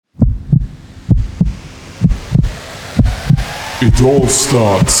It all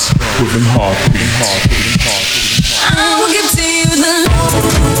starts with a heartbeat. I will give to you the love.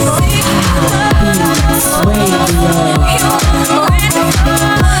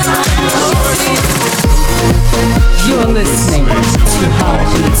 You're listening to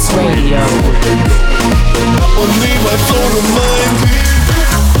Heartbeats Radio. Only my soul reminds me.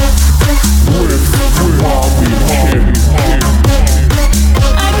 With Bobby Kim.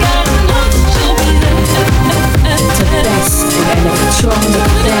 I got The best in electronic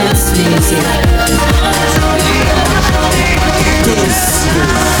dance music. This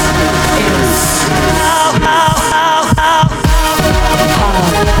is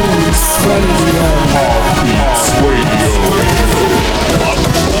Heartbeats Radio.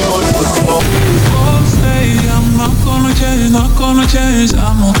 Not gonna change,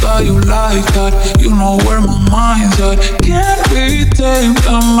 I know that you like that. You know where my mind's at. Can't be tamed,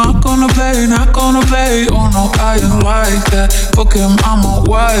 I'm not gonna play. Oh no, I ain't like that. Fuck him, I'm a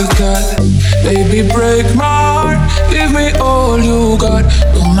wildcat. Baby, break my heart, give me all you got.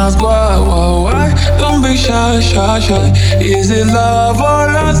 Don't ask why, don't be shy. Is it love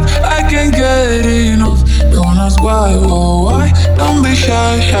or lust? I can't get enough. Don't ask why, don't be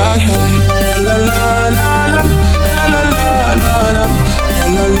shy. La la la la. La la la la, la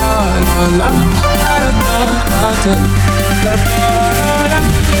la la la, la la la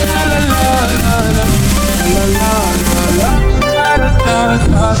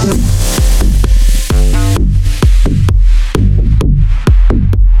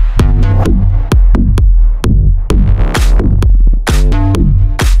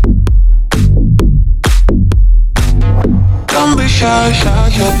don't be shy.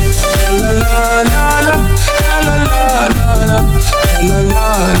 La la la la. La la la la,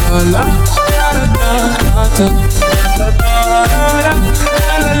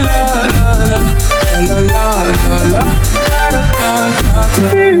 la la la la,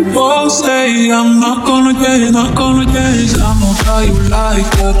 people say I'm not gonna change. I know how you like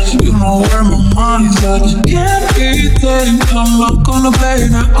that. You know where my mind's at. Can't be tamed. I'm not gonna play.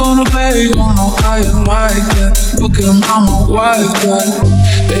 Oh no, I ain't like that. Fuck him, I'm a wildcat.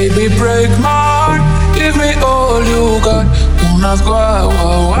 Baby, break my heart. Give me all you got. Don't ask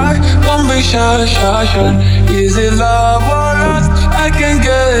why, don't be shy. Is it love or lust? I can't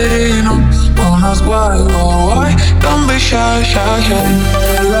get enough. Don't ask why, don't be shy.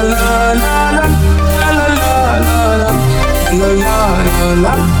 La la la la, la la la la, la la la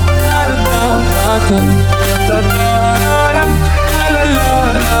la,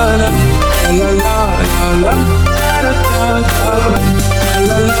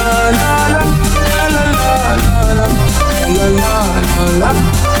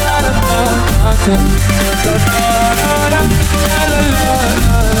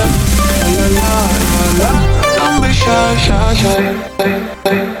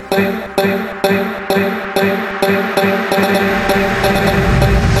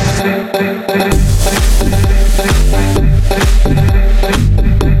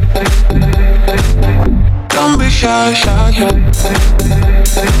 don't be shy. Don't be shy.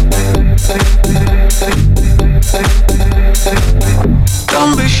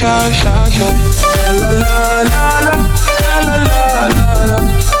 Don't be shy. La la la la, la la la la,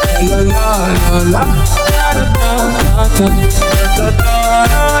 la la la la.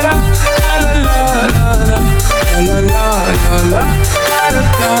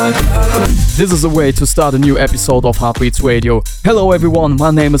 This is a way to start a new episode of Heartbeats Radio. Hello everyone,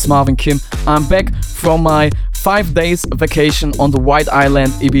 my name is Marvin Kim. I'm back from my 5 days vacation on the White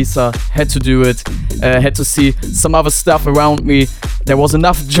Island, Ibiza. Had to do it, had to see some other stuff around me. There was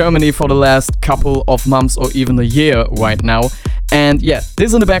enough Germany for the last couple of months or even a year right now. And yeah,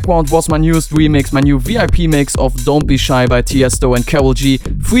 this in the background was my newest remix, my new VIP mix of Don't Be Shy by Tiesto and Karol G.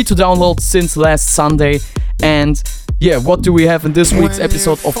 Free to download since last Sunday. And yeah, what do we have in this week's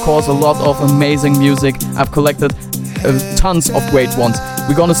episode? Of course, a lot of amazing music. I've collected tons of great ones.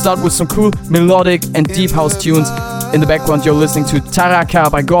 We're gonna start with some cool melodic and deep house tunes. In the background, you're listening to Taraka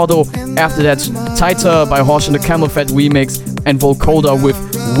by Gordo. After that, Tighter by Horsch and the Camel Fat remix, and Volcoda with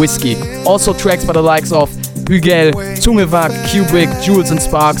Whiskey. Also tracks by the likes of Hügel, Tungevak, Kubrick, Jules and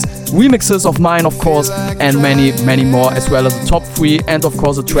Sparks, remixes of mine of course, and many, many more, as well as the top 3, and of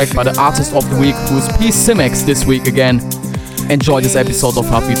course a track by the artist of the week, who is P. Simex this week again. Enjoy this episode of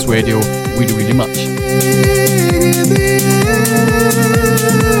Heartbeats Radio really, really much.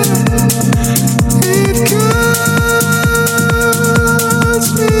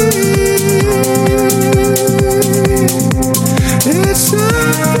 It's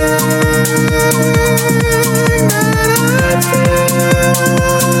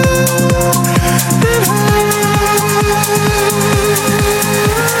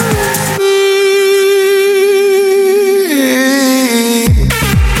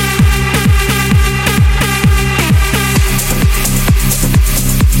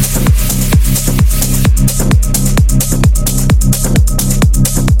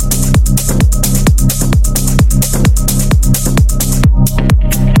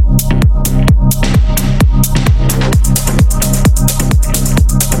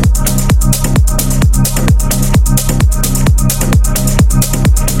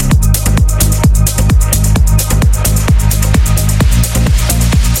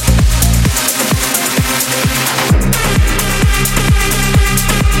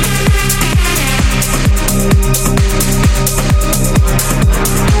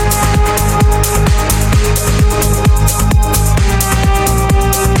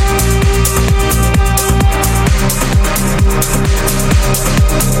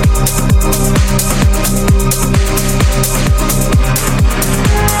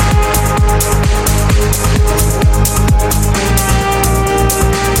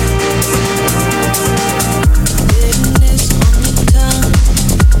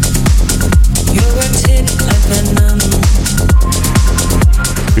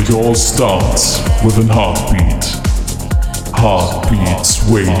It all starts with a heartbeat. Heartbeats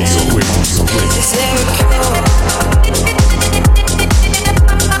Radio. Is there a cure?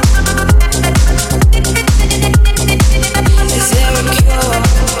 Is there a cure?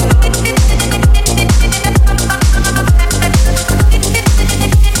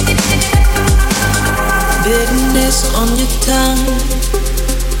 Bitterness on your tongue.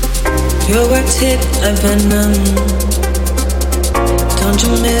 Your words hit like venom. Don't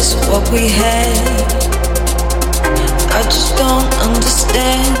you miss what we had? I just don't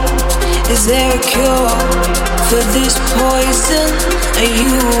understand. Is there a cure for this poison? Are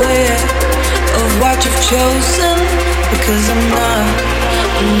you aware of what you've chosen? Because I'm not,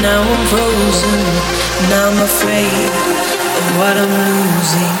 and now I'm frozen. Now I'm afraid of what I'm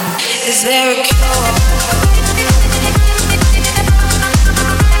losing. Is there a cure?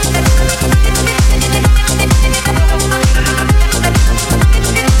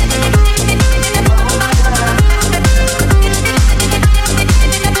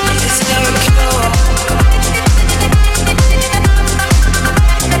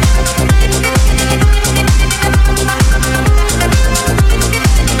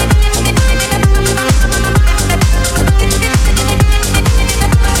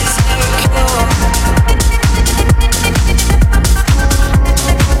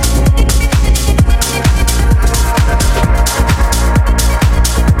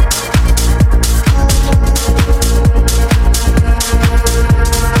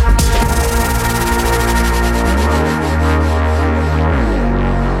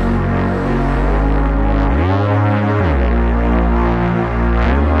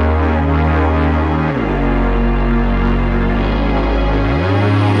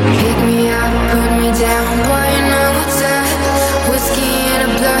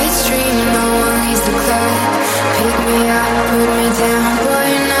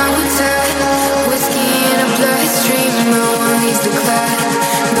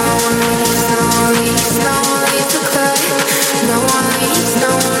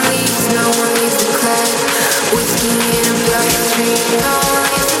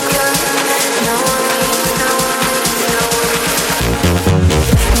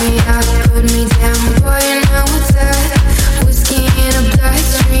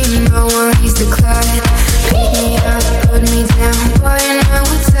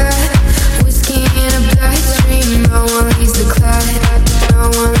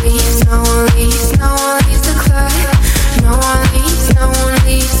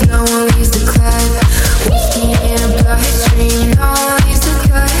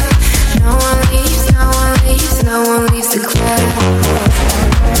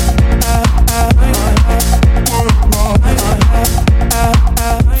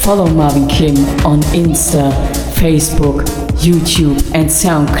 Follow Marvin Kim on Insta, Facebook, YouTube and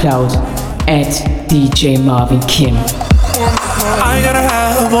SoundCloud at DJ Marvin Kim. I gotta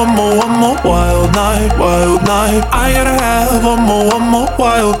have one more wild night, wild night. I gotta have one more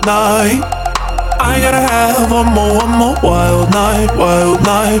wild night. I gotta have one more wild night, wild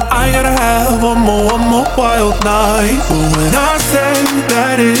night. I gotta have one more wild night. But when I say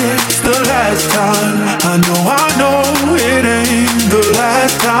that it's the last time, I know it ain't the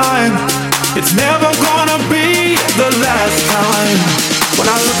last time. It's never gonna be the last time. When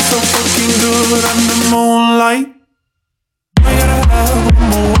I look so fucking good under moonlight. I gotta have one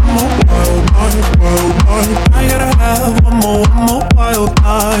more wild night, wild night. I gotta have one more wild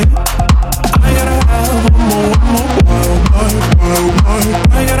night. I gotta have one more wild night, wild night.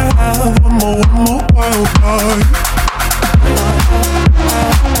 I gotta have one more wild night.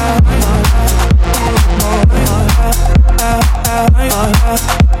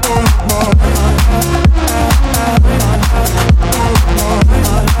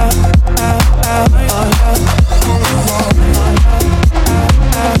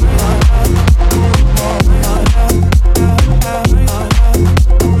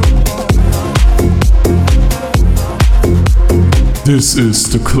 This is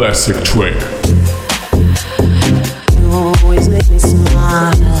the classic track. You always make me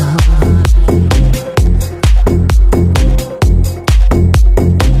smile.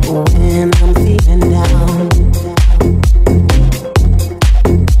 When I'm feeling down,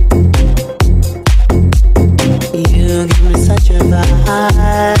 you give me such a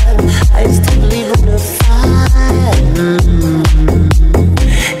vibe. I still leave on the fire.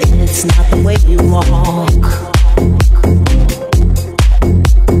 It's not the way you walk.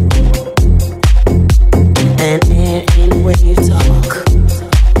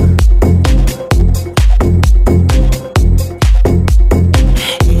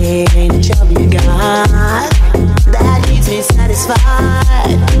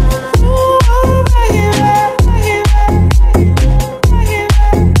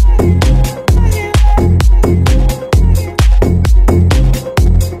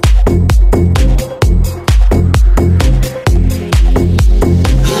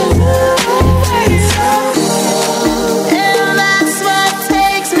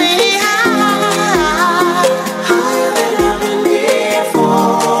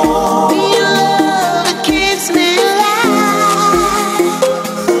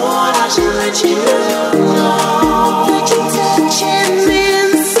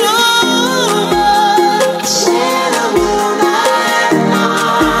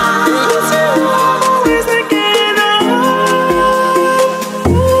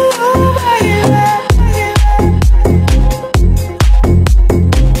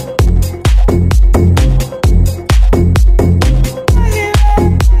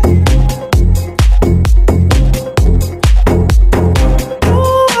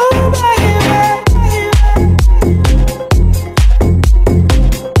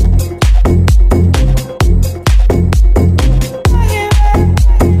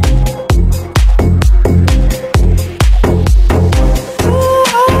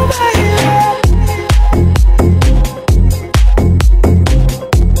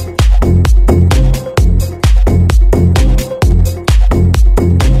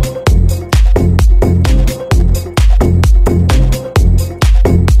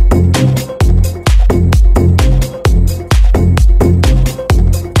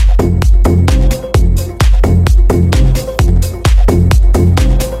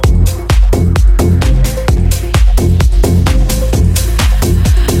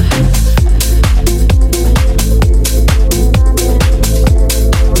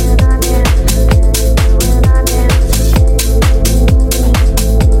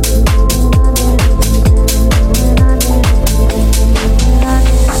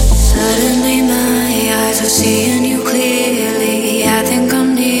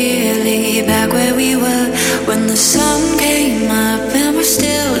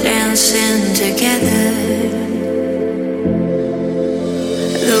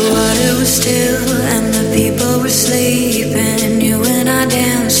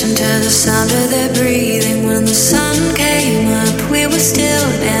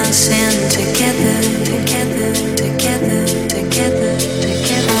 dancing together, together, together, together,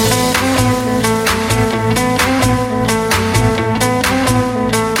 together.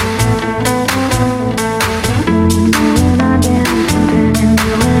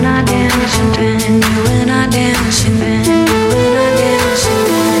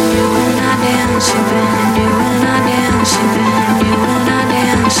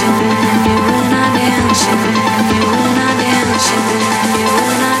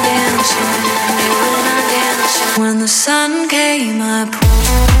 When the sun came up.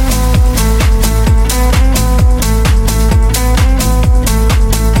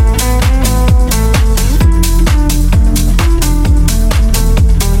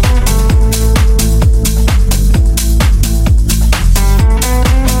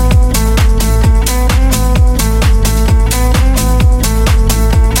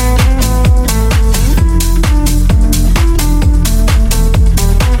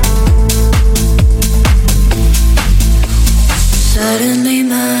 Suddenly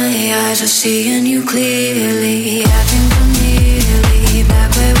my eyes are seeing you clearly. I think we're nearly back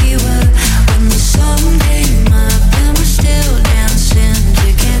where we were when the sun came up and we're still dancing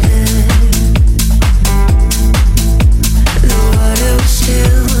together. The water was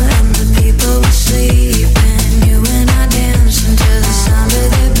still and the people were sleeping. You and I dancing to the sound of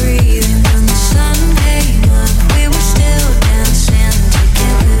their breathing. When the sun came up, we were still dancing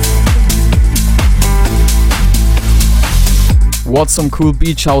together. What some cool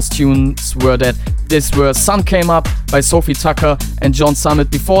beach house tunes were that. This were Sun Came Up by Sophie Tucker and John Summit.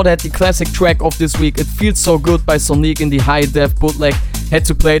 Before that, the classic track of this week, It Feels So Good by Sonique in the high def bootleg. Had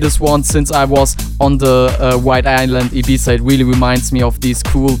to play this one since I was on the White Island Ibiza. It really reminds me of these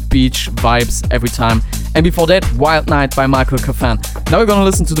cool beach vibes every time. And before that, Wild Night by Michael Caffan. Now we're gonna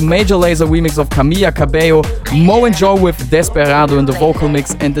listen to the Major Lazer remix of Camila Cabello, Mo and Joe with Desperado in the vocal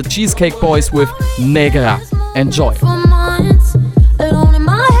mix, and the Cheesecake Boys with Negra. Enjoy. Alone in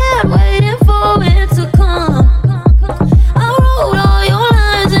my head, waiting for it to come. I wrote all your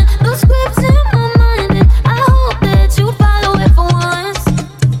lines and the scripts in my mind, and I hope that you follow it for once.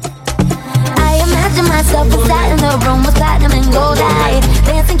 I imagine myself inside in the room with platinum and gold eye,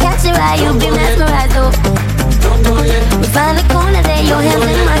 dancing, catch your eye, you'll be mesmerized. Oh, we find the corner there, your hands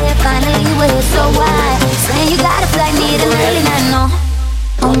in my hair, finally we're here, so why? Saying you got a flight, need an early night, no.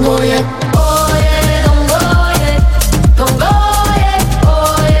 Don't go yet, oh yeah, don't go yet, don't go.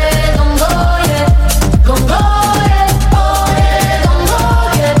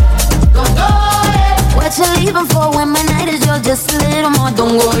 Leaving for when my night is yours, just a little more.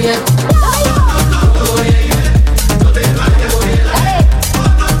 Don't go yet.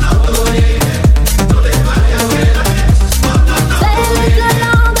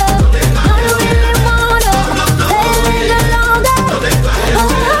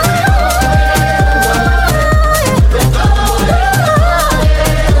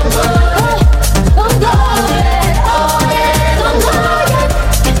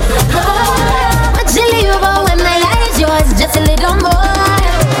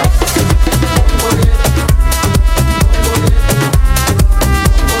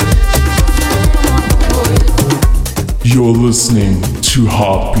 You're listening to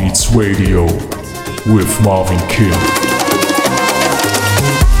Heartbeats Radio with Marvin Kim.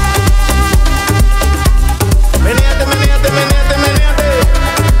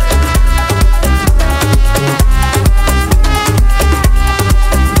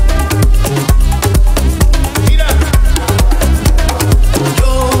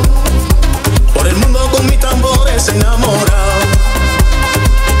 Enamorado.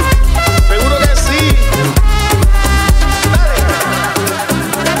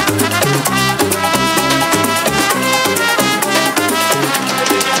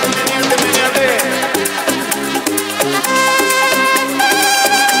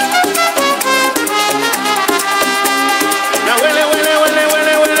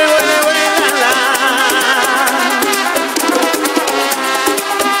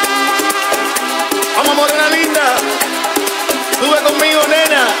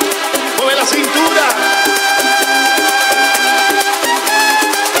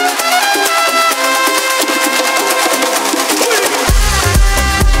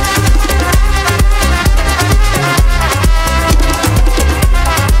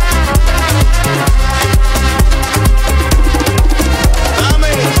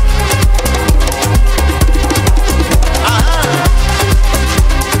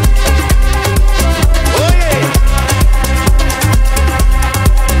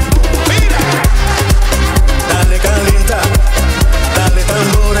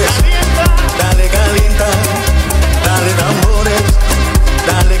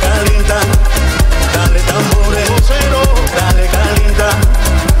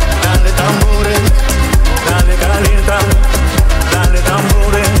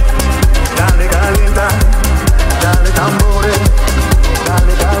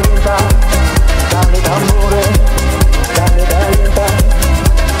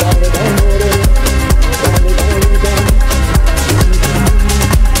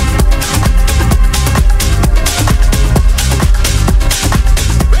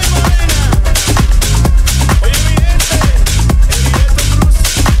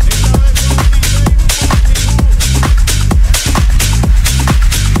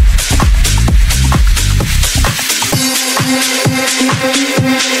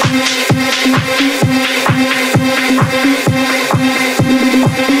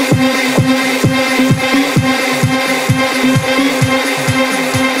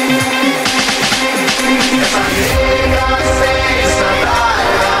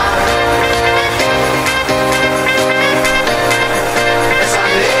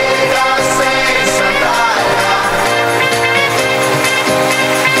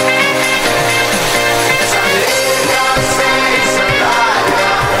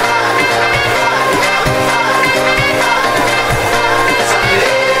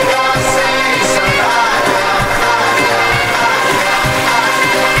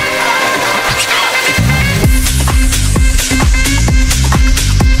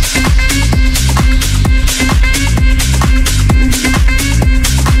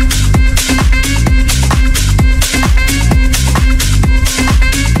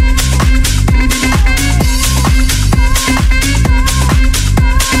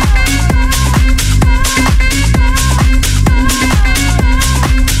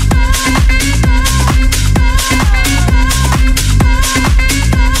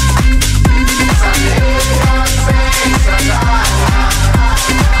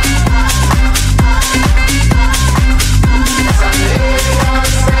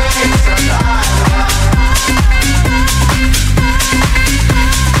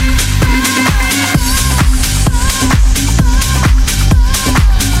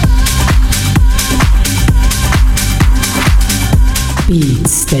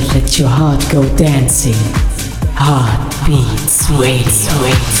 Let your heart go dancing. Heartbeats Radio.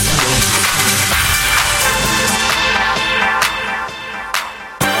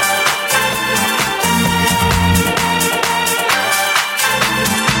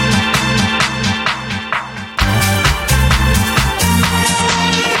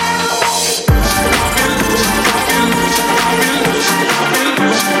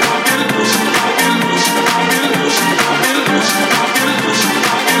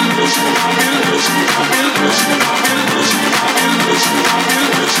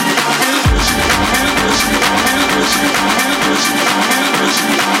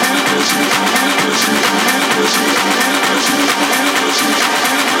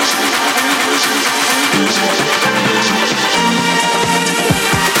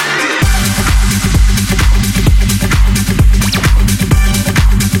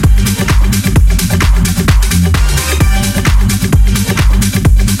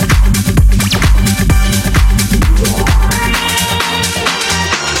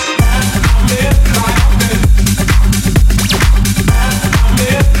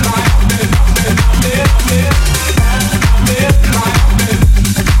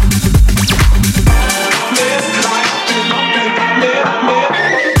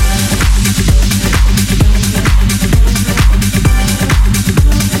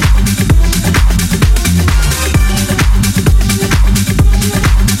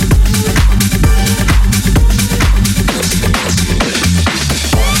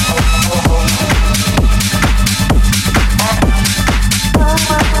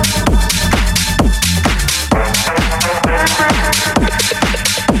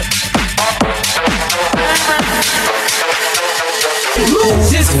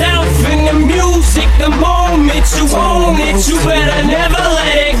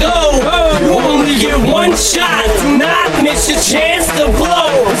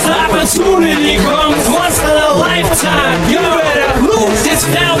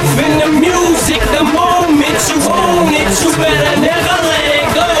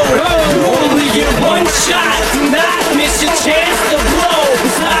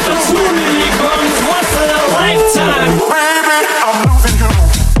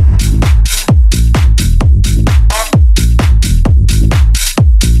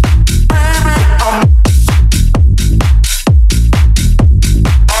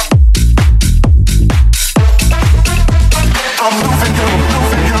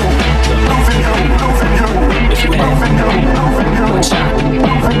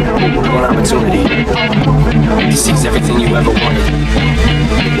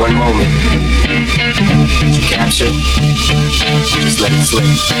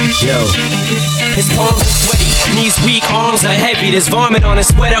 There's vomit on his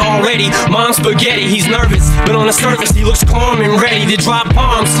sweater already. Mom's spaghetti, he's nervous, but on the surface he looks calm and ready to drop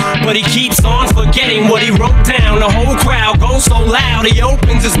bombs. But he keeps on forgetting what he wrote down. The whole crowd goes so loud, he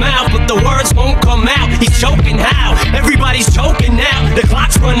opens his mouth, but the words won't come out. He's choking how? Everybody's choking now. The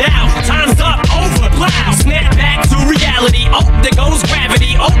clock's run out, time's up, over, loud. Snap back to reality. Oh, there goes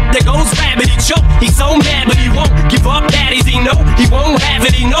gravity. Oh, there goes rabbit. He choke. He's so mad, but he won't give up. Daddies, he know he won't have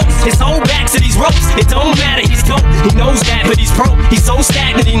it. He knows his whole back to these ropes. It don't matter, he's dope. He knows that, but he's pro. He's so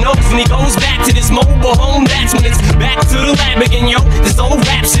stagnant, he knows when he goes back to this mobile home. That's when it's back to the lab again, yo. This old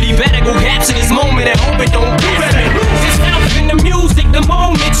rhapsody better go capture this moment and hope it don't get better. Lose yourself in the music, the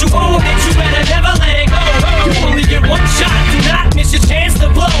moment you own it, you better never let it go. You only get one shot, do not miss your chance to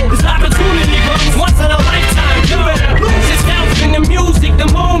blow. This opportunity comes once in a lifetime. You better lose yourself in the music, the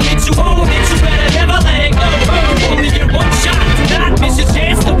moment you own it, you better never let it go. You only get one shot, do not miss your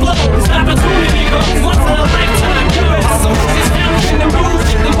chance to blow. This opportunity comes once in a lifetime. You better so lose yourself in the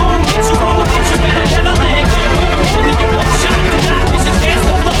music, the moment you own it, you better never let it go. You only get one shot, do not miss your chance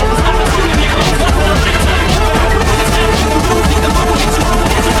to blow. This opportunity comes once in a lifetime. You better lose yourself in the music, the moment you own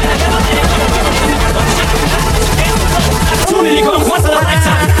it, you better never let it go. You only get one shot, do not miss your chance to blow. This opportunity comes once in a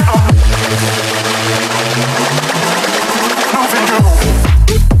lifetime.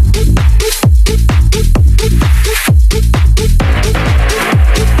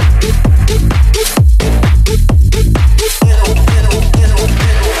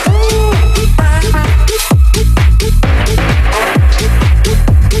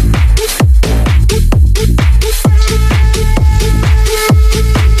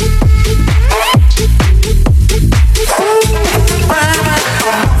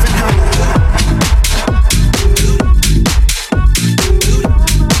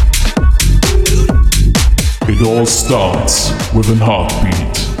 It all starts with an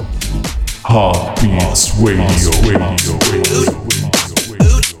heartbeat. Heartbeats Radio.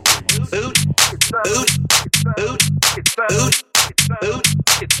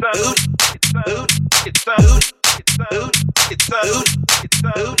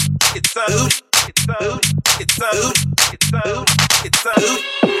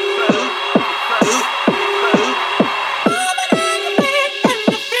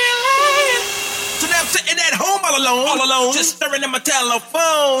 All alone, just staring at my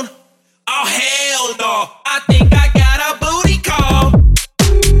telephone. Oh hell no, I think I got a booty call.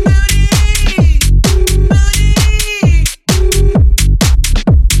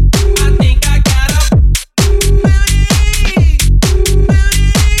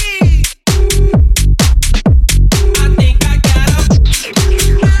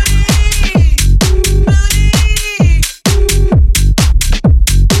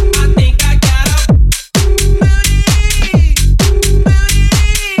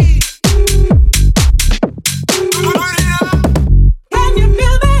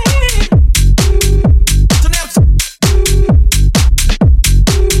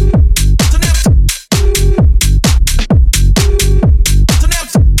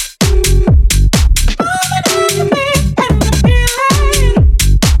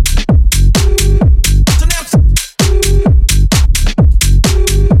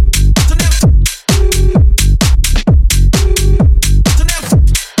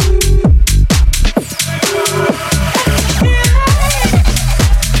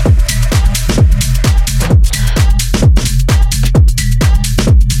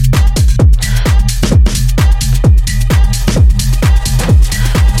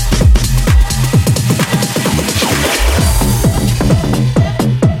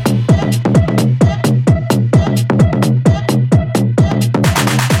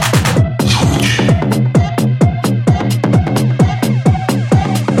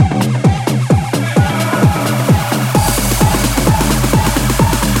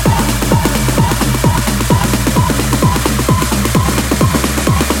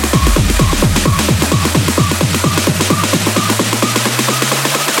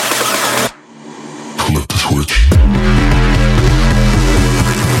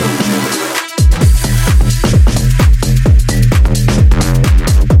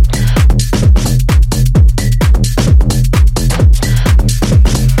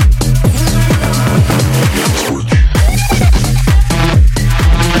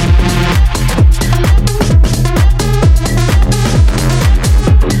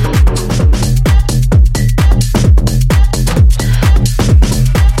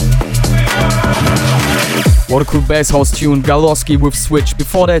 What a cool bass house tune, Galowski with Switch.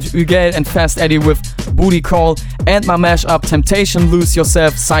 Before that, Ugel and Fast Eddie with Booty Call. And my mashup, Temptation, Lose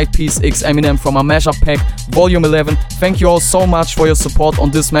Yourself, Side Piece X Eminem from my mashup pack, Volume 11. Thank you all so much for your support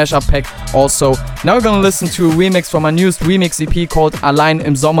on this mashup pack also. Now we're gonna listen to a remix from my newest remix EP called Allein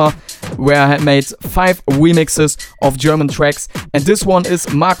im Sommer, where I had made 5 remixes of German tracks. And this one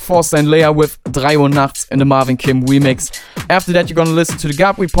is Mark Forster and Leia with 3 Uhr nachts in the Marvin Kim remix. After that, you're gonna listen to the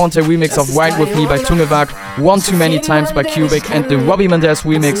Gabri Ponte remix of Ride With Me by Tungewag, One Too Many Times by Cubic, and the Robbie Mendez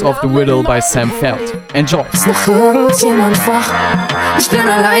remix of The Riddle by Sam Feld. Enjoy! Ist noch irgendjemand wach? Ich bin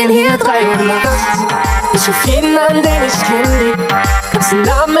allein hier 3 Uhr nachts. Ich ruf jeden an, den ich kenne. Ganzen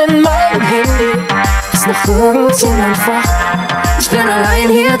Namen in meinem Handy. Ist noch irgendjemand wach? Ich bin allein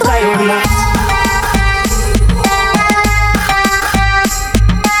hier 3 Uhr nachts.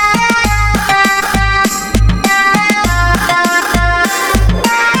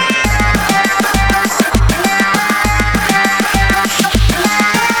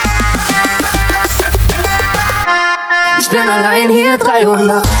 Ich bin allein hier 3 Uhr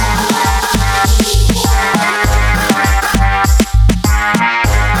nachts.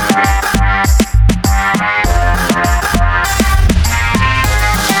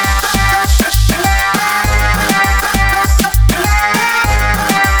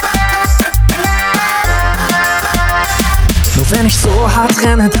 Nur wenn ich so hart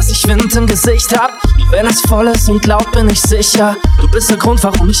renne, dass ich Wind im Gesicht hab, wenn es voll ist und laut, bin ich sicher. Du bist der Grund,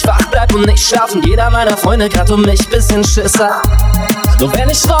 warum ich wach bleib und nicht schlafen. Jeder meiner Freunde grad um mich bisschen Schisser. Nur wenn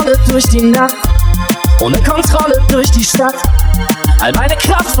ich rolle durch die Nacht, ohne Kontrolle durch die Stadt, all meine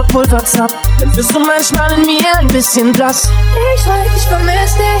Kraft verpulvert ab, dann bist du manchmal in mir ein bisschen blass. Ich weiß, ich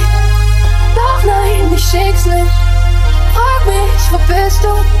vermiss dich, doch nein, ich schick's nicht. Frag mich, wo bist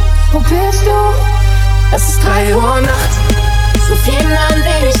du, wo bist du? Es ist 3 Uhr nachts, so viel an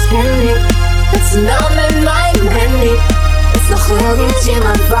den ich kenne. Letzten Namen in meinem Handy. Ist noch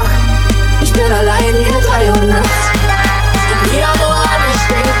irgendjemand wach? Ich bin allein hier 3 Uhr nachts. Ich bin wieder nur an mich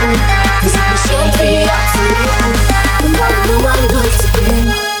denken. Versuch mich irgendwie abzulenken und meine Nummern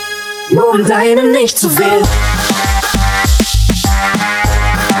durchzugehen, nur um deine nicht zu wählen.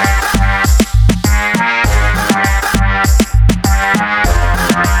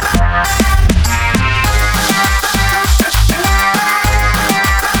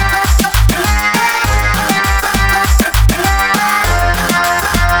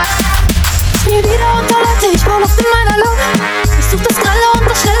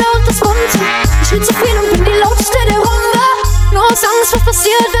 aus Angst, was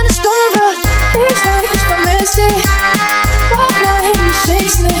passiert, wenn es stumm wird. Ich sag, ich vermiss dich. Doch nein, ich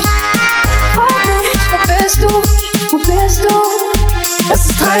seh's nicht. Frag mich, wo bist du? Wo bist du? Es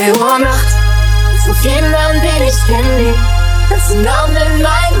ist 3 Uhr nachts. Ruf jeden an, den ich kenne. Das sind Namen in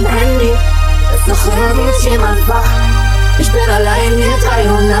meinem Handy. Ist noch irgendjemand wach? Ich bin allein hier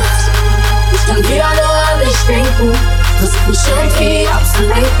 3 Uhr nachts. Ich kann wieder nur an dich denken. Versuch mich irgendwie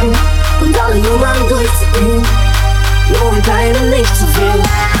abzulenken und alle Nummern durchzugehen, nur um deine nicht zu wählen.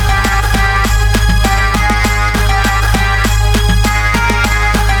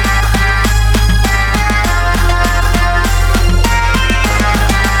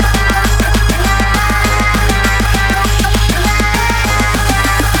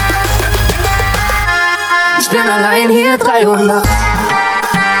 Ich bin allein hier 3 Uhr nachts.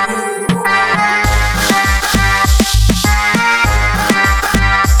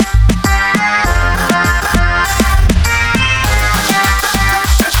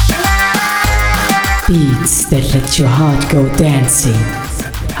 Beats that let your heart go dancing.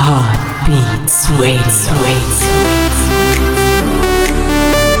 Heartbeats, wait.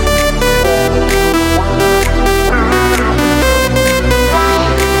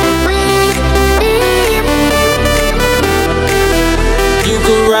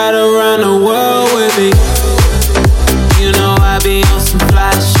 Ride around the world with me. You know I be on some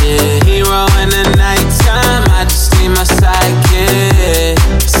fly shit. Hero in the nighttime, I just need my sidekick.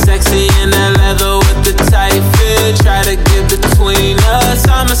 Sexy in that leather with the tight fit. Try to get between us,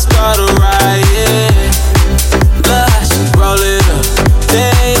 I'ma start a riot. Lush, roll it up.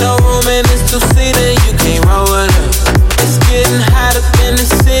 There ain't no room in this two-seater, you can't roll it up. It's getting hot up in the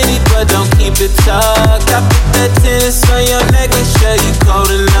city, but don't keep it tucked. I put that tennis on your neck, make sure you cold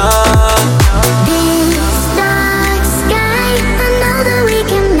enough. This dark sky, I know that we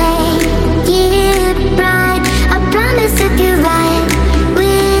can make it bright. I promise if you're right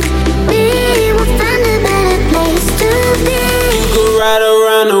with me, we'll find a better place to be. You could ride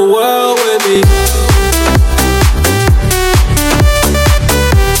around the world with me.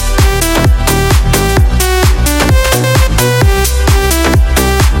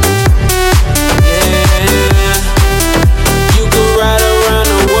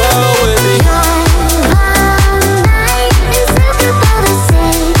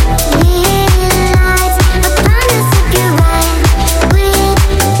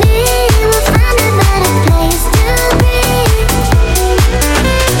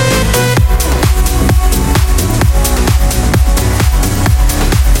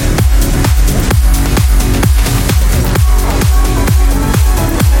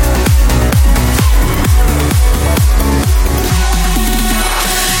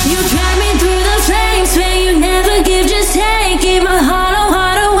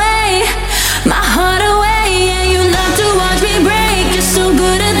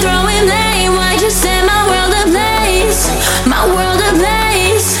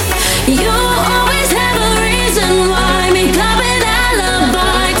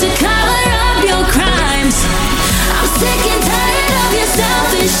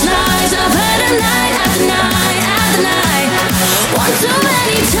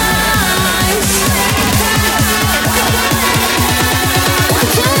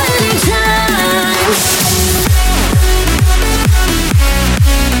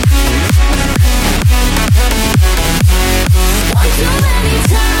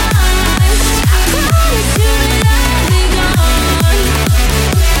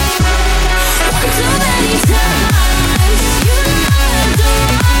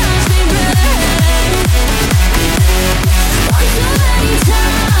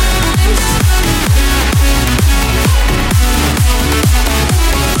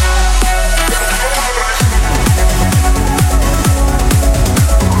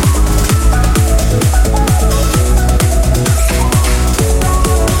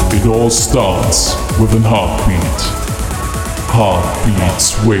 It all starts with an heartbeat.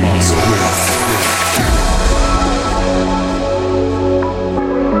 Heartbeats Radio.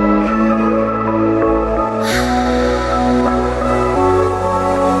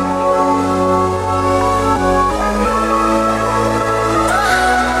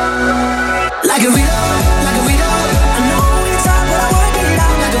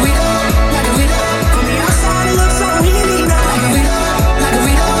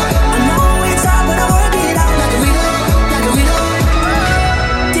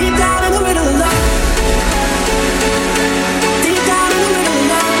 Deep down in the middle of life.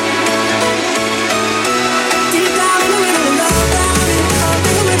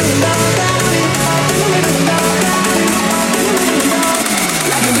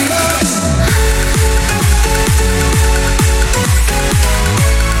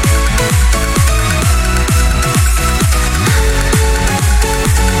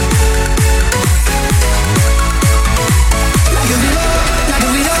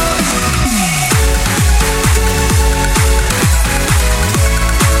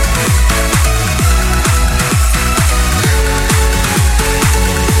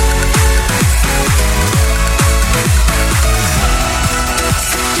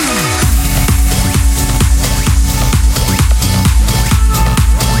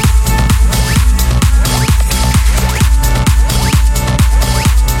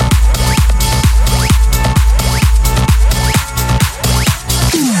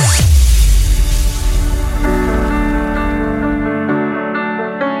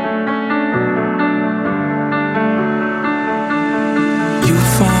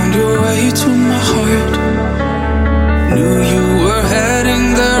 key to my heart. Knew you were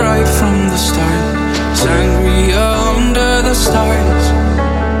heading there right from the start. Sangria under the stars,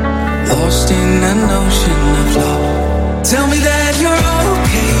 lost in an ocean of love. Tell me that you're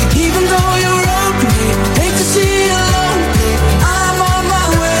okay, even though you're ugly. Hate to see you lonely, I'm on my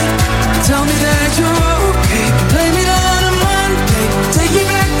way. Tell me that you're okay, blame it on a Monday. Take me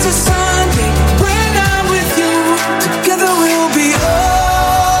back to Sunday, when I'm with you. Together we'll be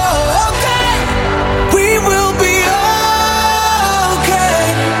okay. We will be okay.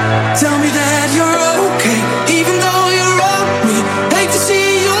 Tell me that you're okay, even though you're ugly. Hate to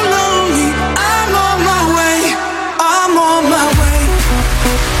see you lonely, I'm on my way. I'm on my way.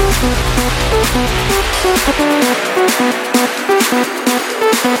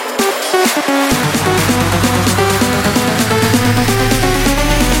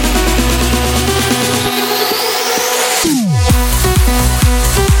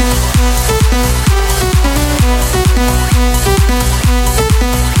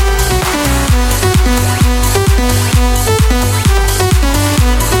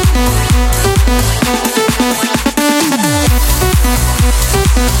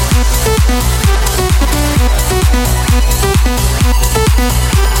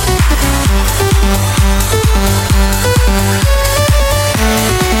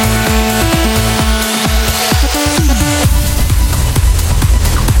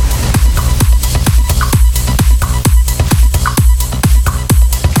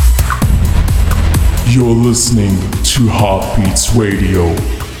 You're listening to Heartbeats Radio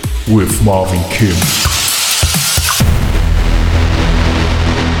with Marvin Kim.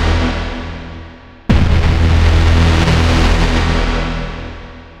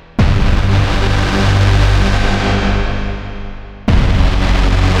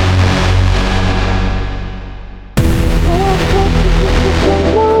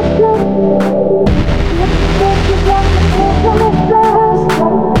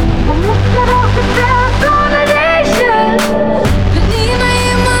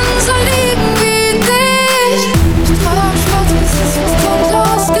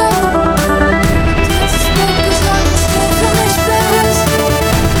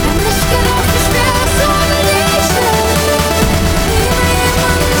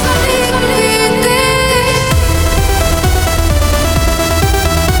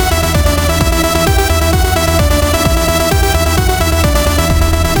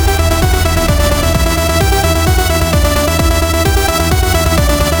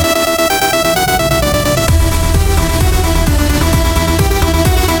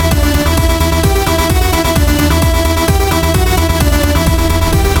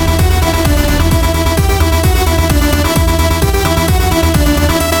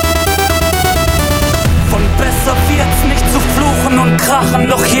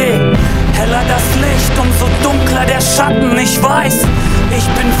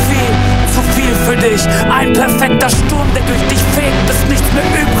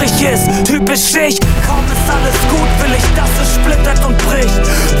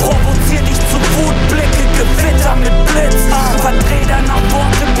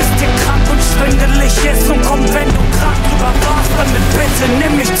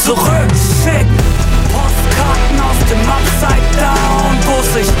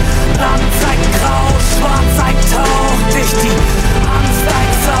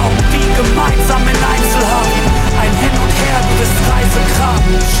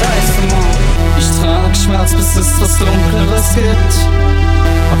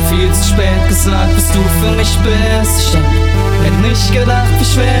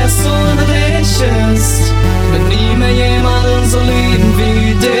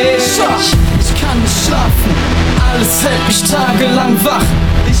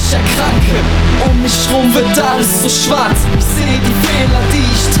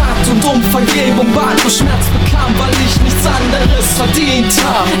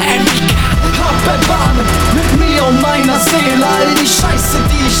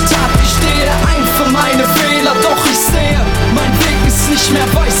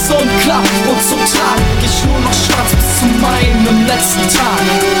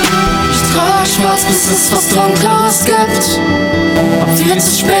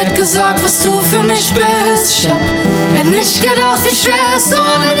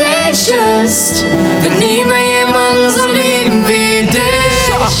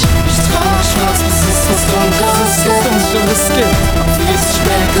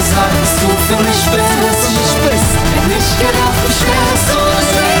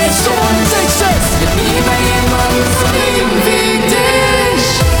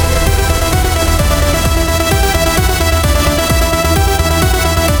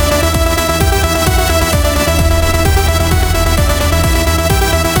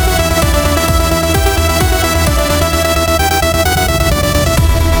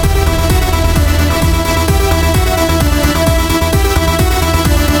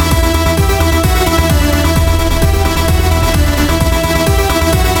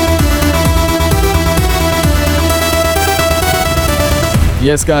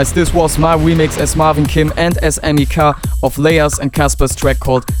 Yes, guys, this was my remix as Marvin Kim and as MEK of Layers and Casper's track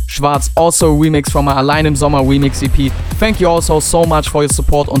called Schwarz. Also a remix from my Allein im Sommer remix EP. Thank you also so much for your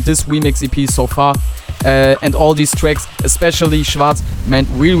support on this remix EP so far. And all these tracks, especially Schwarz, meant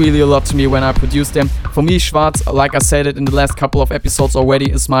really a lot to me when I produced them. For me, Schwarz, like I said it in the last couple of episodes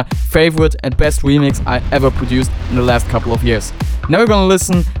already, is my favorite and best remix I ever produced in the last couple of years. Now we're gonna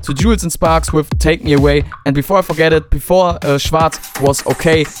listen to Jules and Sparks with Take Me Away. And before I forget it, before Schwarz was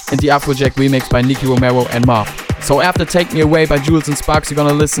Okay in the Afrojack remix by Nicky Romero and Marv. So after Take Me Away by Jules and Sparks, you're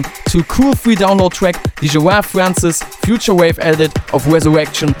gonna listen to a cool free download track, the Joao Francis Future Wave edit of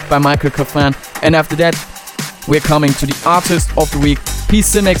Resurrection by Michael Coffin. And after that, we're coming to the Artist of the Week. P.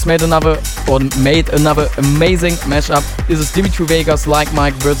 Simex made another amazing mashup. This is Dimitri Vegas Like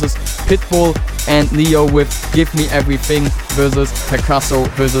Mike versus Pitbull and Neo with Give Me Everything versus Picasso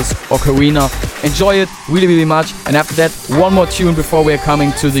versus Ocarina. Enjoy it really much. And after that, one more tune before we're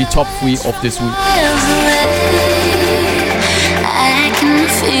coming to the top 3 of this week. I can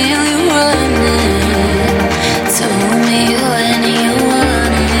feel you running to me when you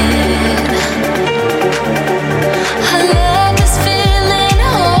want it. I love this feeling,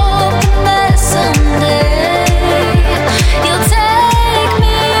 hoping that someday you'll take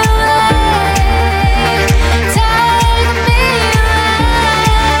me away, take me away.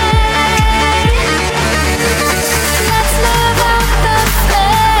 Let's live out the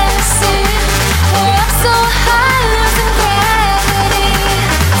fantasy. Oh, I'm so high, losing gravity.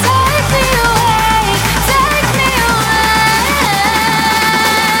 Take me away, take me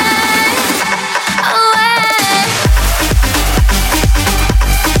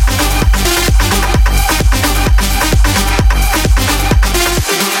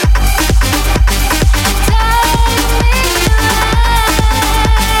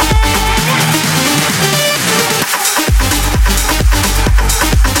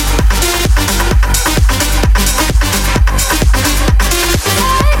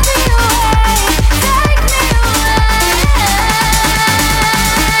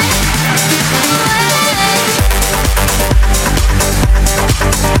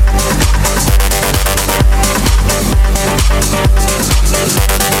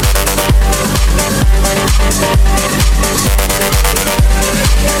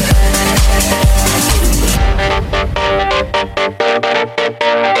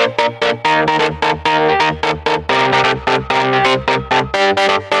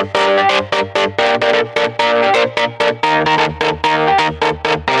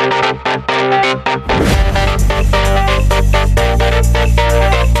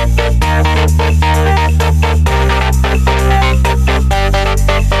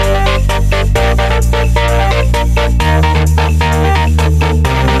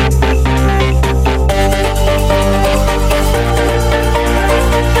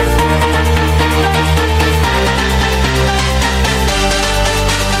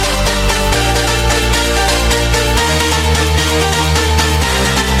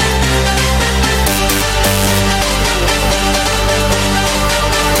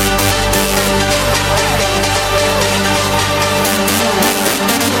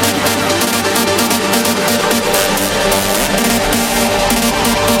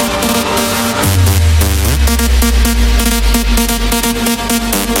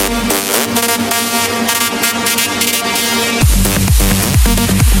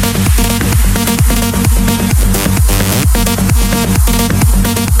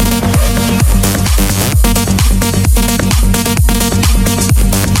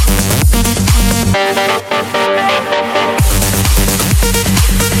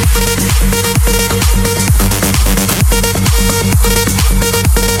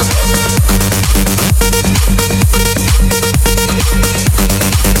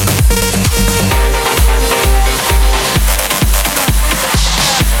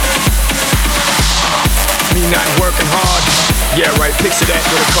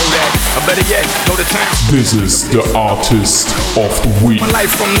This is the Artist of the Week. My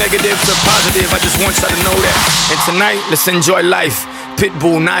life from negative to positive, I just want y'all to know that. And tonight, let's enjoy life.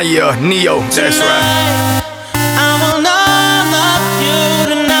 Pitbull, Naya, Neo, that's right. I will not love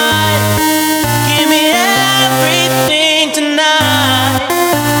you tonight. Give me everything tonight.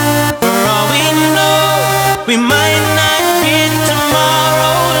 For all we know, we might not get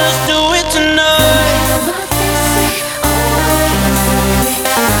tomorrow. Let's do it tonight.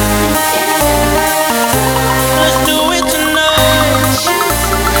 Let's do it tonight.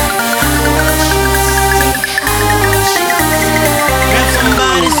 Grab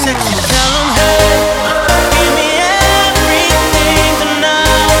somebody sexy, tell them hey.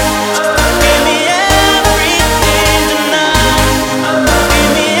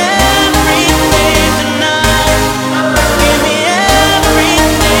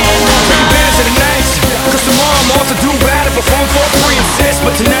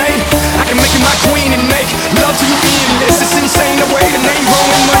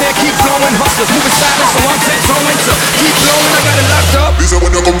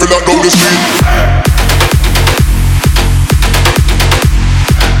 go to sleep.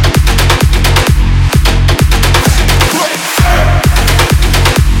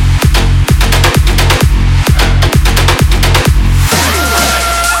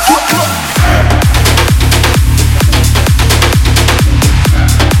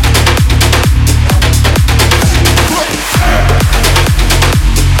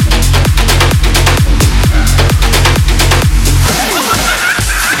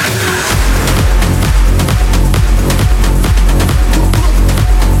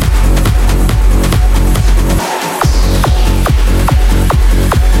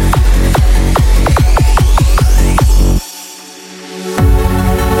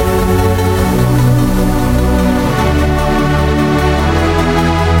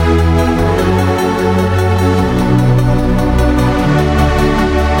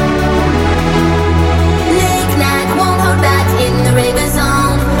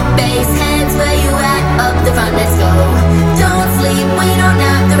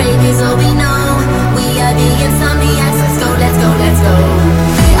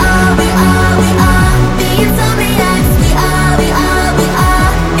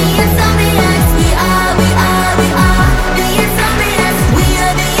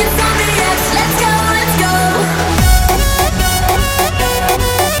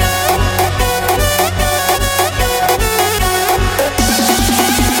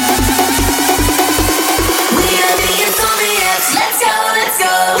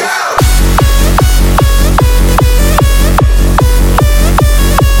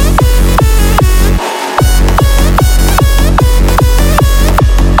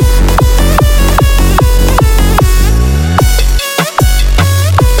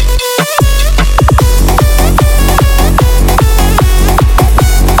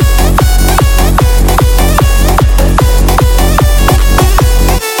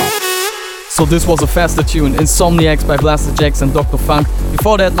 So this was a faster tune, Insomniacs by Blasterjaxx and Dr. Funk.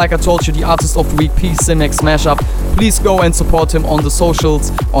 Before that, like I told you, the Artist of the Week, P-Simex mashup. Please go and support him on the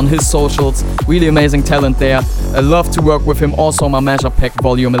socials, on his socials. Really amazing talent there. I love to work with him also on my mashup pack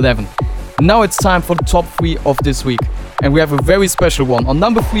volume 11. Now it's time for the top 3 of this week. And we have a very special one. On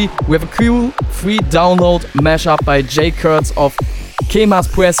number 3, we have a cool free download mashup by Jay Kurtz of Que Mas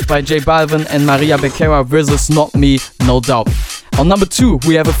Pues by J Balvin and Maria Becerra versus Not Me, No Doubt. On number 2,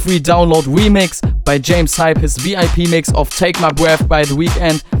 we have a free download remix by James Hype, his VIP mix of Take My Breath by The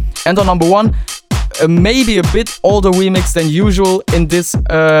Weeknd. And on number 1, maybe a bit older remix than usual in this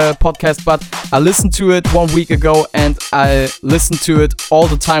podcast, but I listened to it 1 week ago and I listened to it all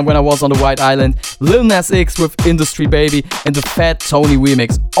the time when I was on the White Island. Lil Nas X with Industry Baby and the Fat Tony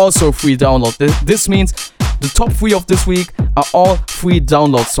remix, also free download. This means the top 3 of this week are all free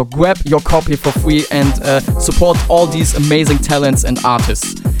downloads, so grab your copy for free and support all these amazing talents and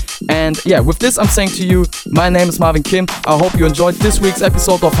artists. And yeah, with this I'm saying to you, my name is Marvin Kim. I hope you enjoyed this week's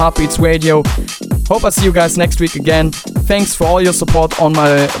episode of Heartbeats Radio. Hope I see you guys next week again. Thanks for all your support on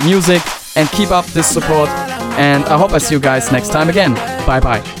my music and keep up this support. And I hope I see you guys next time again. Bye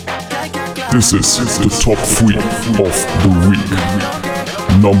bye. This is the top 3 of the week.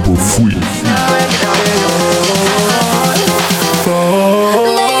 Number 3.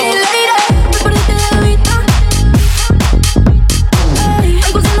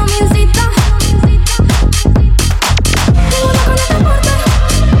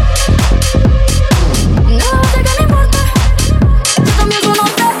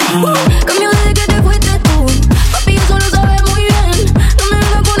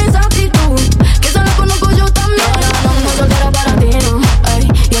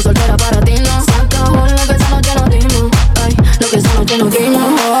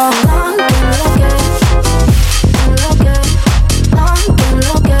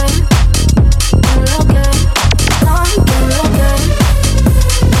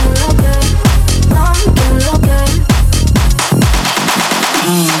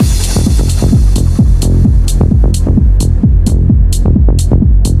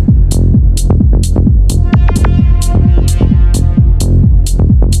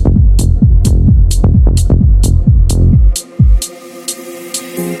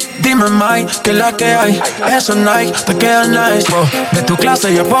 Que la que hay, esos Nike te quedan nice, bro. De tu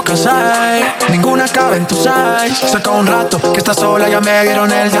clase yo pocas hay, ninguna cabe en tu size. Saca un rato, que estás sola, ya me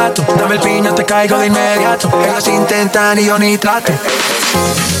dieron el dato. Dame el piño, te caigo de inmediato. Ellos intentan y yo ni trato.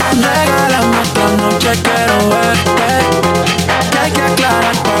 Regálame otra noche, quiero verte. Que hay que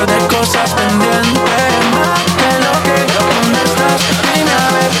aclarar un par de cosas pendientes. Más que lo que, ¿dónde estás? Dime a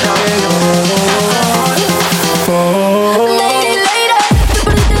ver,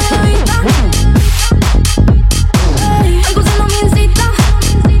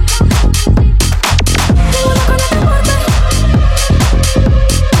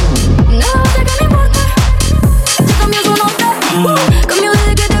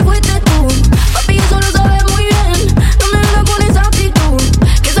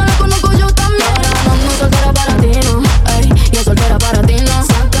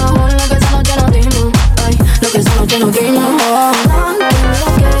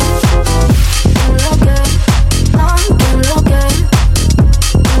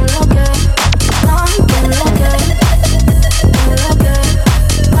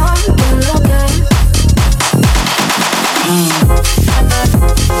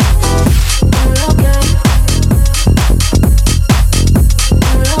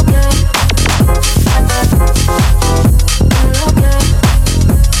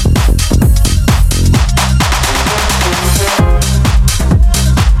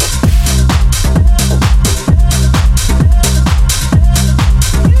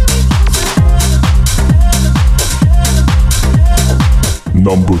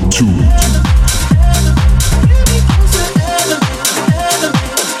 Number 2.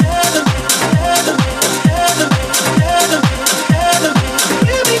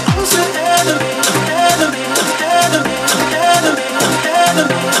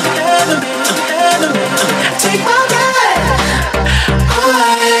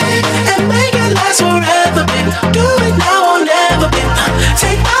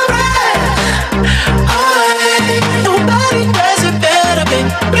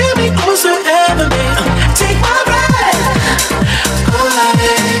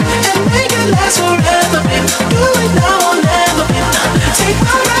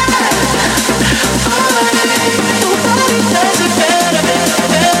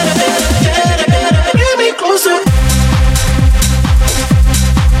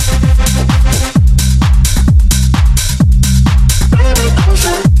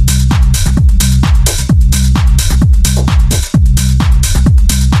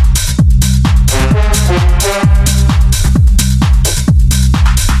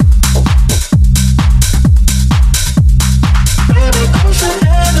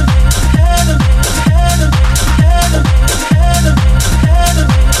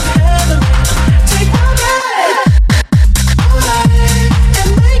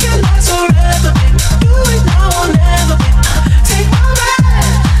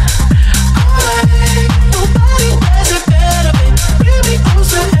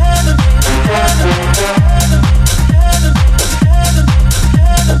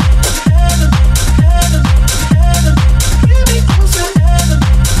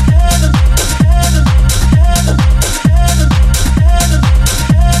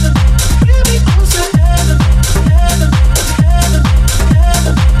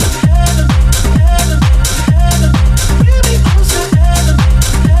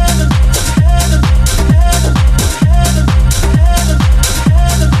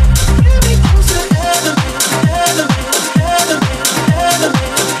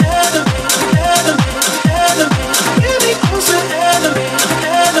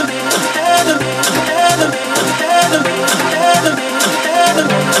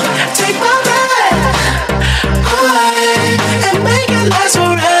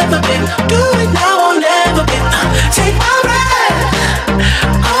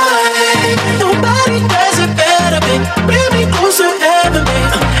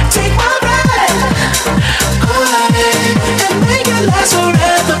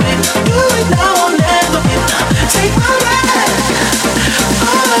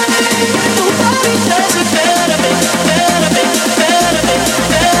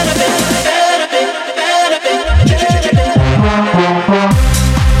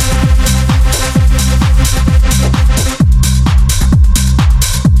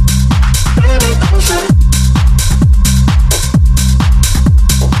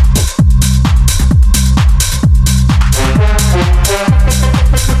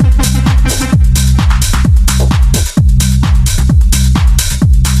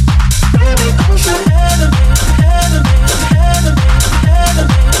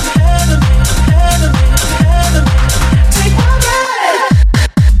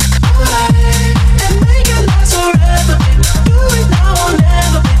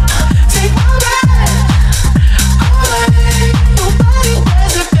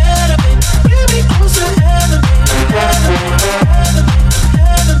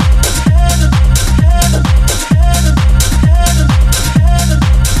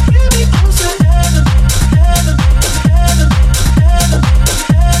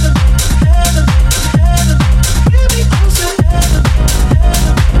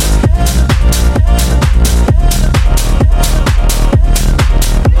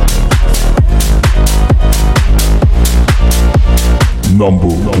 Number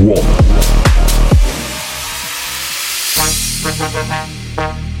 1.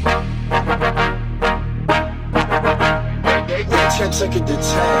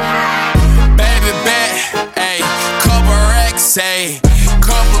 Baby bet, ayy, couple racks, ayy,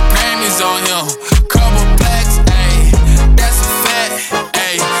 couple Grammys on him, couple plaques, ayy, that's a fact,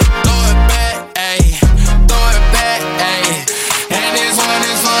 ayy, throw it back, ayy, throw it back, ayy, and this one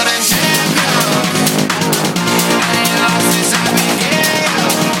is for the champion. I ain't lost since I began.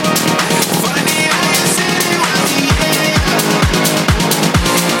 Funny how you said it was the end.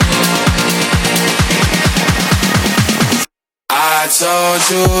 I told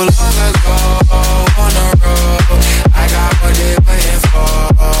you long ago on the road, I got what they waiting for.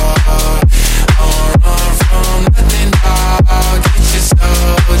 Don't run from nothing, dog. Get your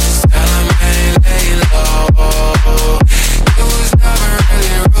soul, just tell them ain't lay low. You was never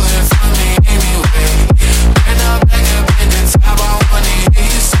really rooting for me anyway. When I'm back up in the top, I wanna hear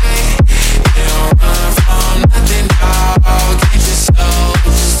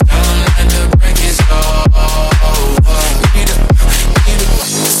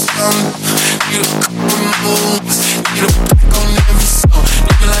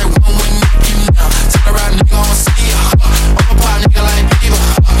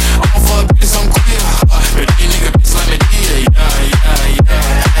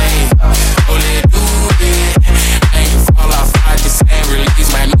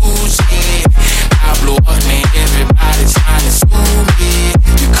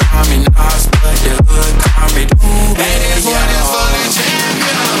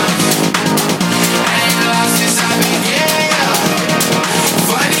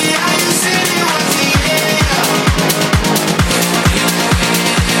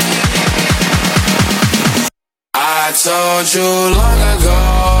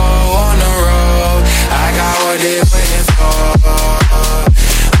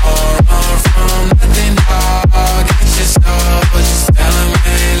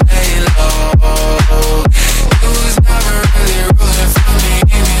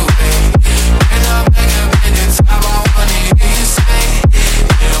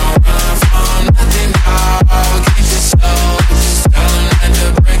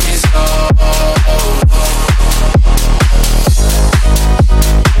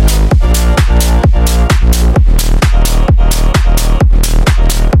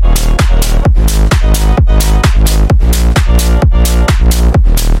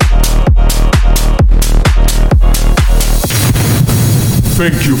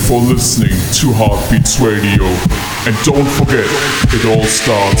Thank you for listening to Heartbeats Radio. And don't forget, it all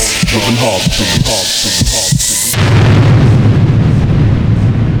starts with a heartbeat.